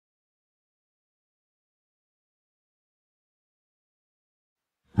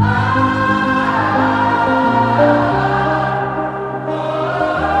This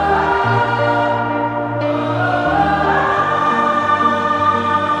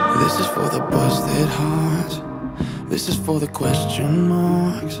is for the busted hearts. This is for the question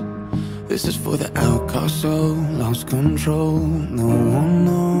marks. This is for the outcast soul, lost control, no one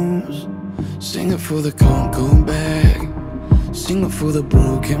knows. Sing it for the can't go back. Sing it for the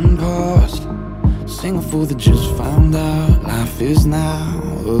broken past. Sing it for the just found out. Life is now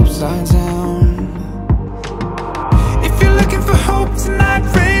upside down. If you're looking for hope tonight,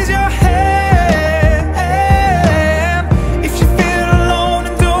 raise your hand. If you feel alone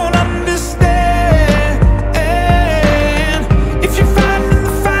and don't understand, if you're fighting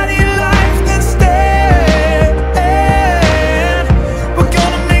the fight of your life, then stand. We're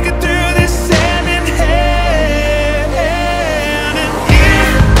gonna make it through this hand in hand. And if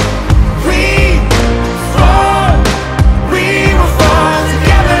we fall, we will fall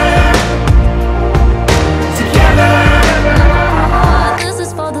together. Together. This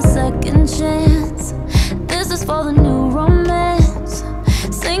is for the second chance. This is for the new romance.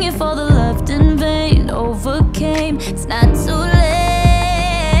 Sing it for the left in vain. Overcame, it's not too late.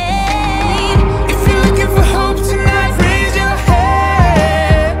 If you're looking for hope tonight, raise your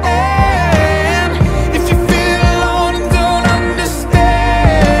hand. If you feel alone and don't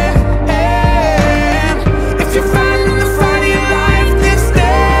understand, if you're fighting the fight of your life, then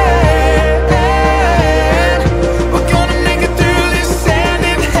stand. We're gonna make it through this hand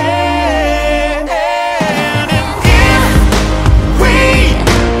in hand. And if we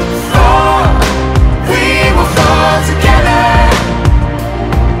fall, we will fall together.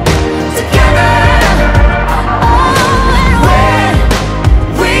 Together. When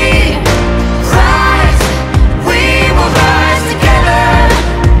we rise, we will rise together.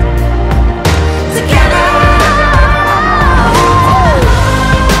 Together.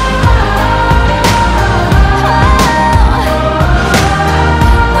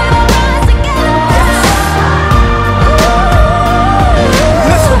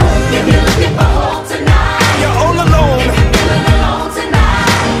 Listen, If you're looking for hope tonight, you're all alone feeling alone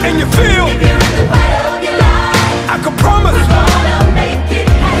tonight, and you feel you're in the fight of your life, I can promise. gonna make it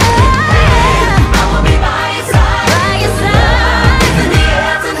happen. I will be by your side. By your side. In the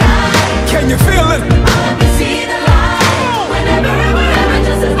air tonight, Can you feel it? I hope you see the light. Whenever and wherever,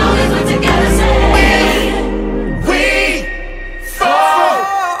 just as long as we're together, say We fall,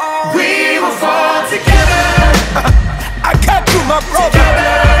 we will fall together. I got you, my brother.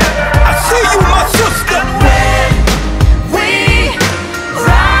 I see you, my sister. When we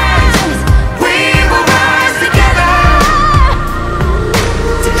rise, we will rise together.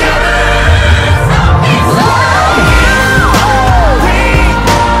 Together. We fall,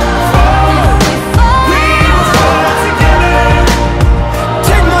 we will fall together.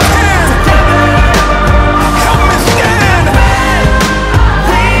 Take my hand. Help me stand.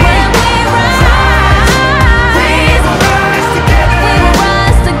 When we rise, We will rise together. we will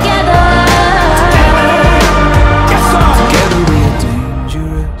rise together. Yes, sir. Together we are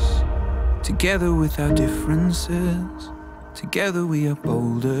dangerous. Together with our differences. Together we are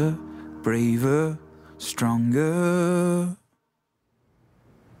bolder, braver, stronger.